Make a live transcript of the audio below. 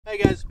Hey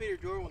guys, it's Peter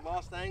Jordan with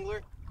Lost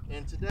Angler,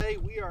 and today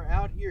we are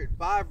out here at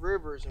Five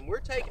Rivers and we're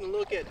taking a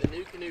look at the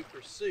NuCanoe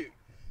Pursuit.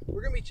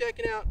 We're going to be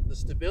checking out the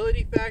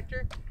stability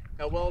factor,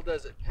 how well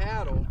does it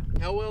paddle,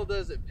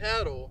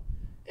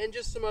 and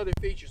just some other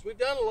features. We've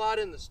done a lot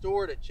in the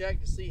store to check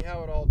to see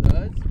how it all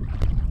does.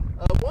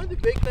 One of the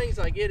big things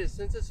I get is,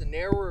 since it's a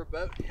narrower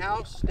boat,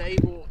 how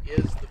stable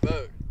is the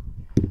boat?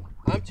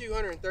 I'm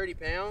 230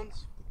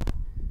 pounds,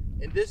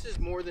 and this is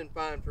more than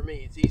fine for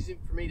me. It's easy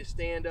for me to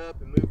stand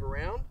up and move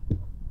around.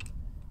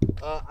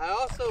 I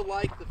also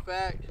like the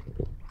fact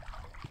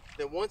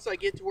that once I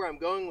get to where I'm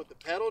going with the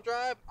pedal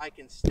drive, I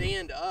can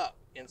stand up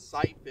and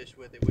sight fish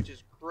with it, which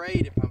is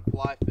great if I'm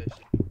fly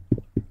fishing.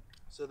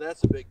 So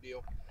that's a big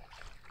deal.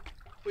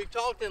 We've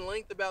talked in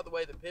length about the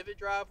way the pivot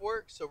drive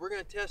works, so we're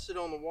going to test it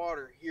on the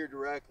water here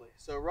directly.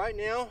 So right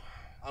now,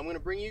 I'm going to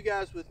bring you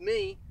guys with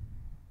me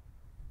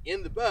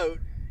in the boat,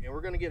 and we're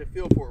going to get a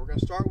feel for it. We're going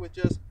to start with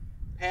just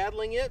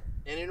paddling it,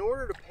 and in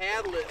order to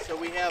paddle it so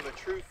we have a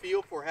true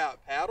feel for how it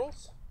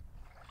paddles,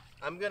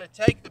 I'm going to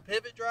take the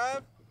pivot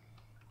drive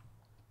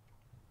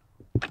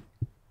and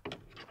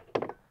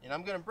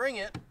I'm going to bring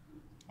it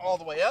all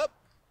the way up,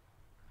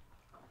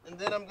 and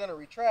then I'm going to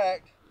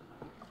retract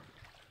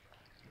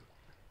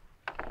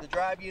the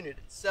drive unit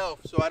itself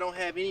so I don't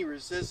have any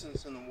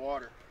resistance in the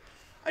water.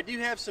 I do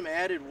have some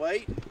added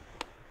weight,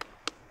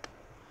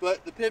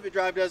 but the pivot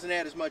drive doesn't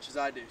add as much as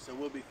I do, so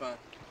we'll be fine.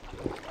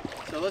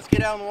 So let's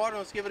get out in the water and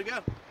let's give it a go.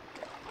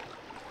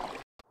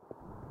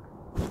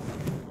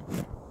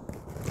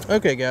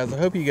 Okay guys, I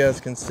hope you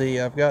guys can see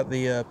I've got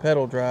the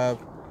pedal drive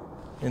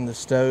in the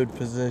stowed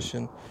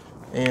position,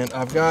 and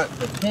I've got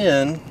the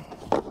pin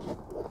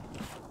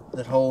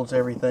that holds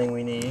everything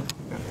we need.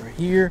 Got it right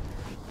here.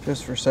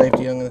 Just for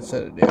safety, I'm going to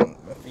set it down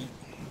at my feet.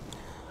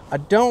 I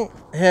don't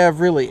have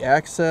really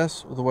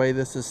access with the way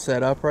this is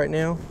set up right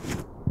now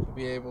to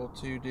be able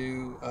to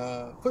do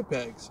foot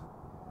pegs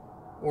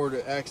or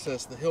to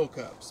access the hill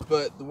cups,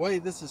 but the way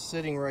this is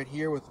sitting right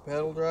here with the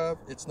pedal drive,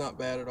 it's not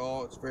bad at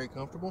all. It's very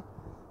comfortable.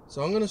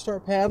 So I'm going to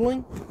start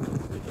paddling,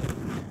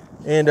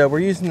 and we're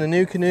using the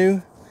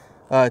NuCanoe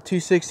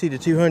 260 to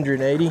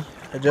 280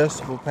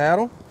 adjustable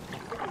paddle.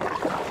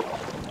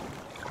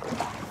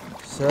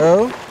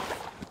 So,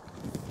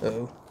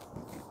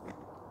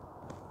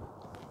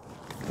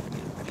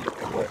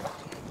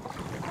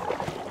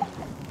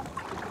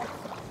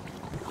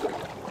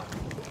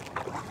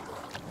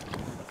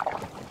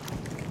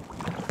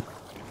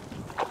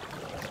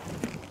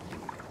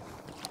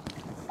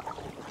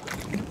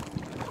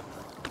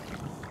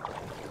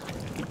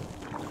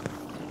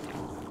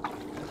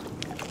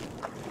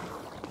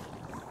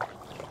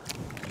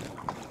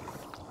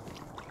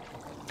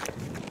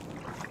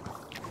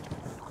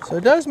 So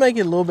it does make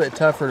it a little bit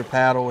tougher to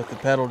paddle with the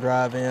pedal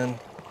drive in,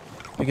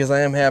 because I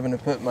am having to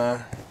put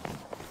my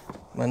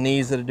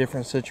knees at a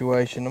different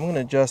situation. I'm going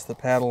to adjust the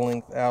paddle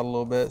length out a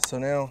little bit. So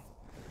now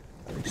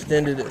I've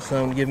extended it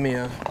some, give me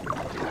a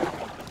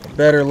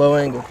better low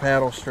angle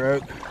paddle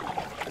stroke,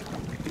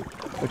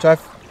 which I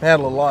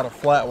paddle a lot of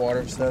flat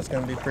water, so that's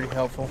going to be pretty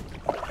helpful.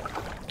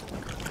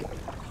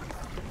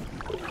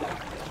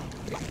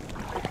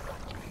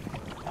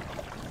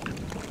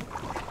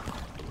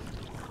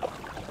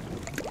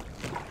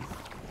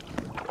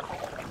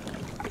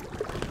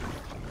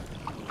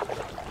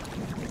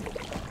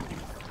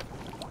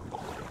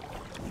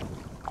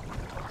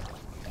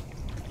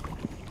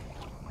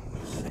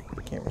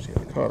 Camera's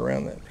getting caught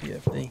around that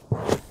PFD.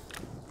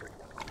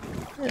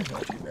 Yeah,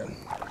 not too bad.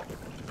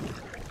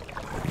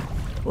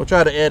 We'll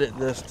try to edit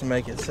this to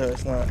make it so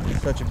it's not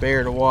such a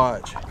bear to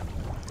watch.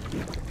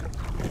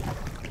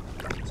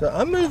 So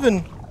I'm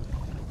moving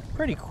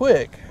pretty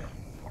quick.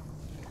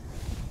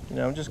 You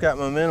know, I've just got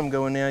momentum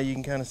going now. You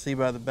can kind of see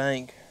by the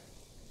bank.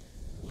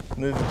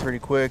 Moving pretty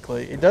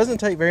quickly. It doesn't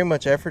take very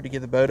much effort to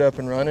get the boat up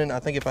and running. I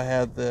think if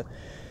I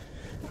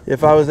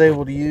was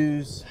able to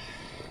use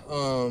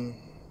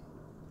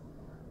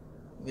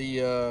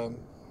the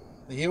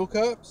heel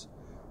cups,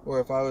 or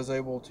if I was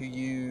able to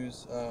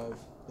use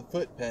the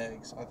foot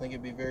pegs, I think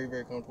it'd be very,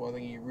 very comfortable. I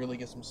think you really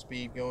get some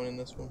speed going in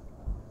this one.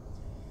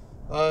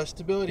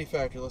 Stability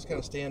factor, let's kind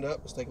of stand up.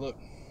 Let's take a look.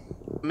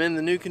 I'm in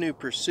the NuCanoe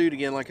Pursuit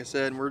again, like I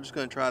said, and we're just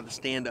going to try the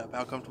stand up.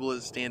 How comfortable is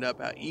it to stand up?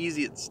 How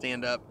easy it's to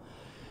stand up?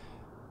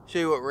 Show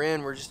you what we're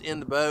in. We're just in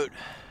the boat.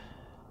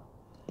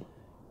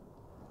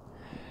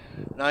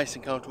 Nice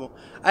and comfortable.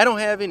 I don't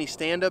have any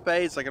stand-up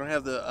aids, like I don't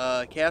have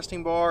the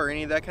casting bar or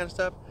any of that kind of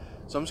stuff.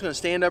 So I'm just going to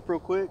stand up real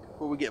quick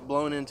before we get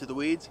blown into the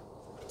weeds.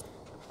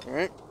 All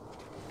right.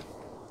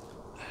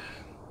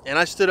 And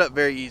I stood up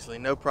very easily,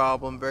 no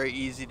problem, very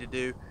easy to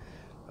do.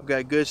 I've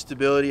got good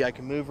stability. I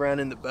can move around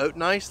in the boat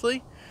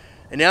nicely.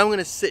 And now I'm going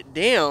to sit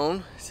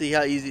down, see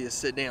how easy it is to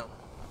sit down.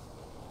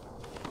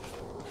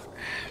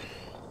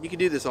 You can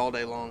do this all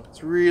day long.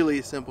 It's really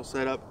a simple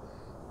setup.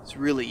 It's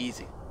really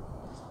easy.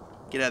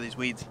 Get out of these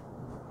weeds.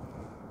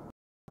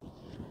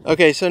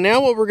 Okay, so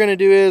now what we're going to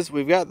do is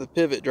we've got the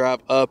pivot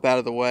drive up out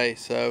of the way,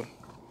 so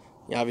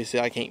obviously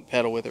I can't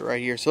pedal with it right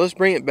here. So let's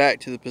bring it back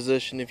to the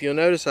position. If you'll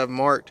notice, I've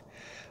marked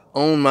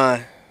on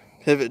my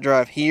pivot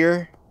drive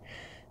here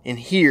in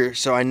here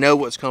so I know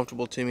what's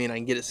comfortable to me and I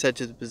can get it set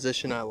to the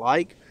position I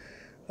like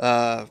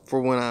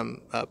for when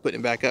I'm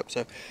putting it back up.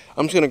 So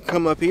I'm just going to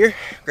come up here,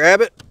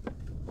 grab it,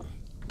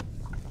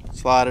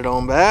 slide it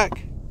on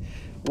back,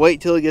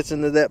 wait till it gets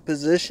into that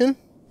position.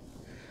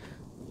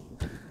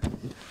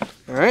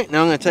 All right,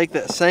 now I'm going to take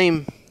that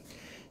same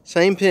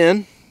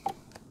pin,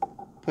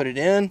 put it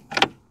in,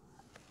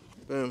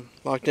 boom,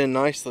 locked in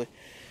nicely.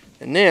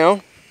 And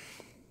now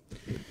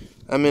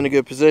I'm in a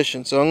good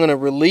position. So I'm going to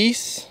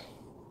release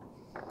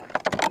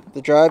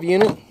the drive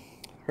unit.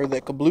 Heard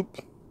that kabloop.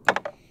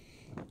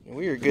 And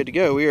we are good to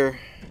go. We are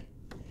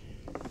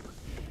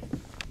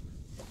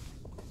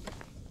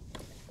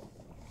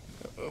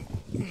get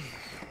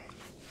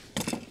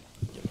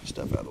my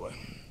stuff out of the way.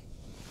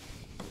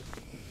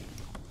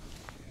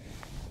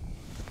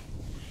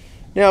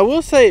 Now I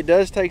will say it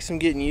does take some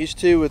getting used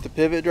to with the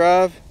pivot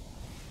drive,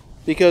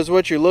 because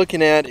what you're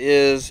looking at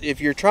is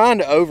if you're trying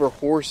to over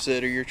horse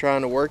it or you're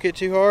trying to work it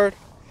too hard,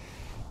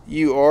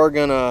 you are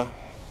gonna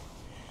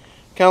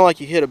kind of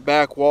like you hit a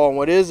back wall. And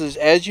what is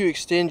as you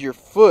extend your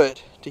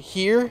foot to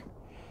here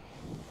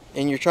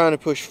and you're trying to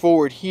push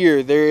forward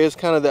here, there is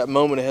kind of that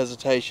moment of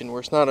hesitation where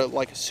it's not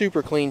like a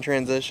super clean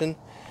transition.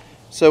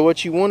 So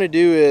what you want to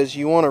do is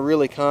you want to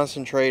really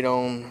concentrate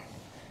on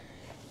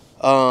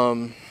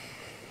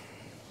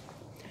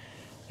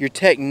your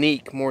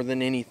technique more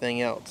than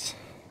anything else.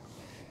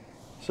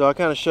 So I'll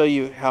kind of show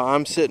you how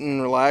I'm sitting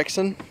and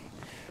relaxing.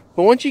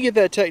 But once you get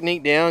that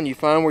technique down, you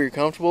find where you're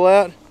comfortable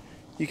at,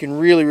 you can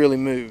really, really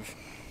move.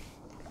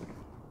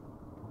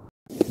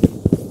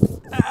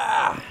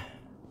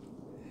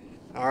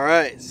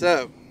 Alright,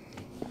 so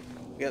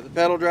we got the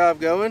pedal drive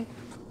going.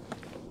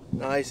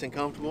 Nice and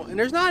comfortable. And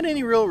there's not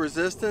any real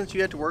resistance.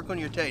 You have to work on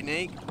your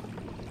technique.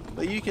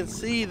 But you can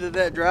see that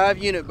that drive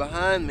unit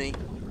behind me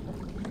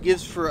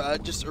gives for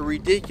just a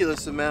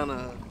ridiculous amount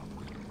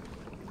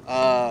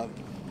of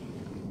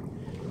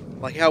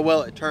like how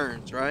well it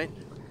turns, right?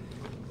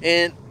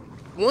 And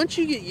once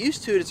you get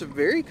used to it, it's a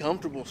very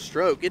comfortable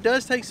stroke. It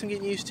does take some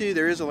getting used to.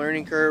 There is a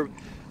learning curve.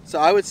 So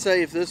I would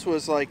say if this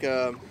was like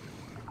if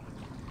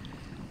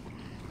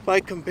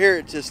I compare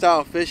it to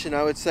style fishing,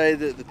 I would say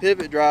that the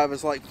pivot drive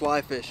is like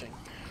fly fishing.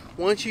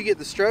 Once you get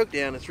the stroke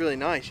down, it's really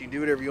nice. You can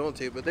do whatever you want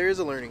to, but there is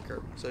a learning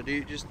curve. So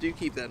just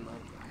keep that in mind.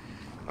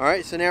 All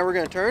right, so now we're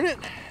going to turn it.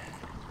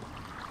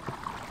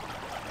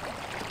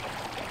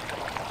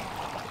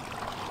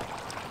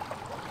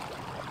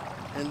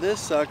 And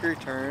this sucker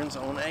turns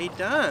on a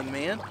dime,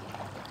 man.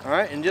 All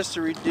right, and just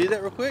to redo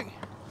that real quick,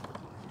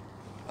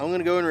 I'm going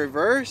to go in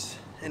reverse,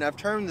 and I've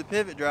turned the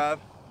pivot drive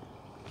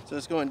so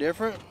it's going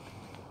different.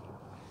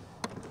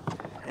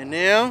 And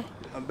now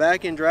I'm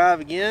back in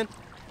drive again,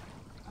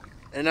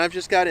 and I've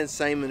just got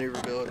insane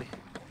maneuverability.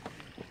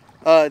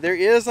 There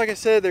is, like I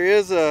said,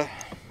 there's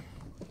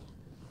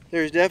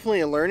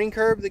definitely a learning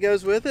curve that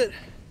goes with it,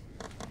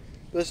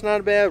 but it's not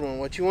a bad one.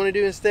 What you want to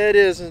do instead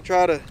is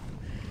instead of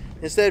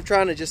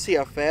trying to just see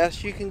how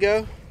fast you can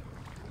go,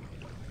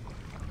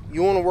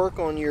 you want to work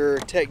on your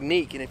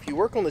technique. And if you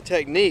work on the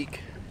technique,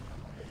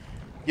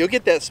 you'll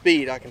get that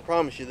speed. I can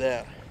promise you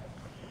that.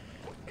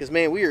 Because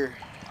man,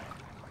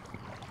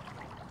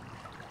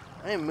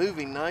 I am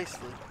moving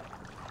nicely.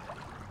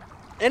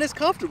 And it's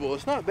comfortable.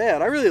 It's not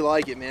bad. I really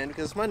like it, man,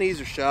 because my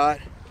knees are shot.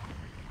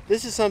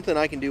 This is something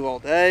I can do all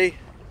day.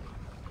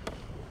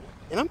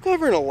 And I'm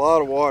covering a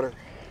lot of water.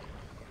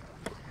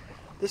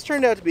 This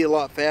turned out to be a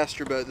lot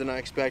faster boat than I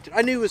expected.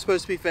 I knew it was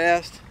supposed to be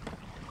fast,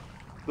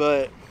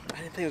 but I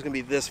didn't think it was going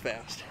to be this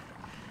fast.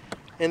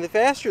 And the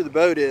faster the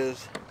boat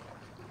is,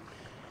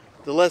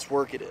 the less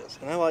work it is.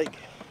 And I like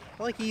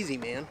easy,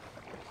 man.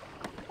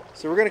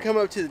 So we're going to come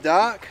up to the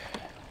dock.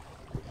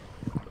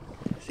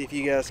 See if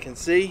you guys can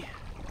see.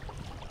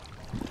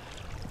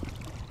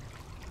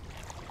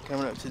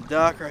 Coming up to the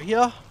dock right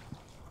here.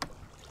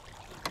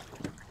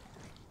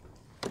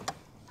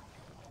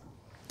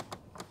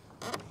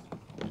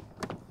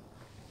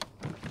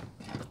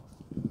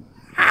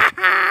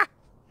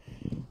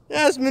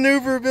 That's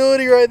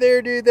maneuverability right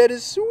there, dude. That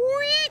is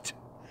sweet.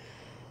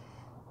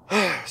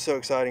 So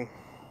exciting.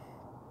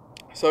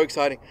 So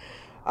exciting.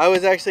 I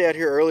was actually out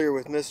here earlier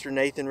with Mr.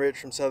 Nathan Rich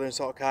from Southern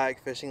Salt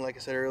Kayak Fishing, like I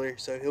said earlier.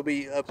 So he'll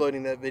be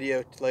uploading that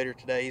video later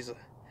today. He's a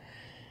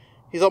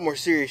lot more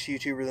serious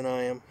YouTuber than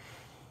I am.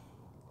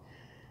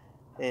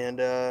 And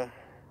dude,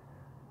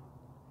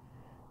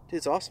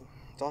 it's awesome.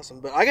 It's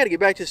awesome. But I got to get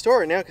back to the store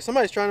right now because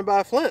somebody's trying to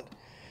buy a flint.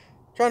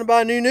 Trying to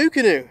buy a new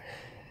NuCanoe.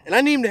 And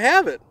I need him to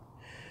have it.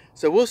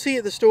 So we'll see you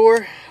at the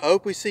store. I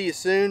hope we see you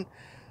soon.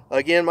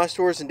 Again, my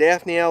store is in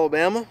Daphne,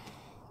 Alabama.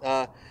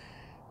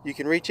 You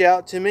can reach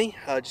out to me.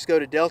 Just go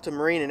to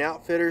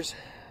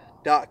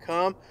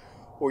deltamarineandoutfitters.com,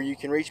 or you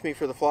can reach me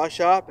for the fly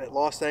shop at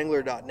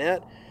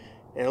lostangler.net.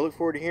 And I look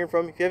forward to hearing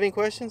from you. If you have any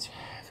questions,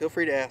 feel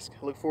free to ask.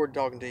 I look forward to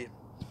talking to you.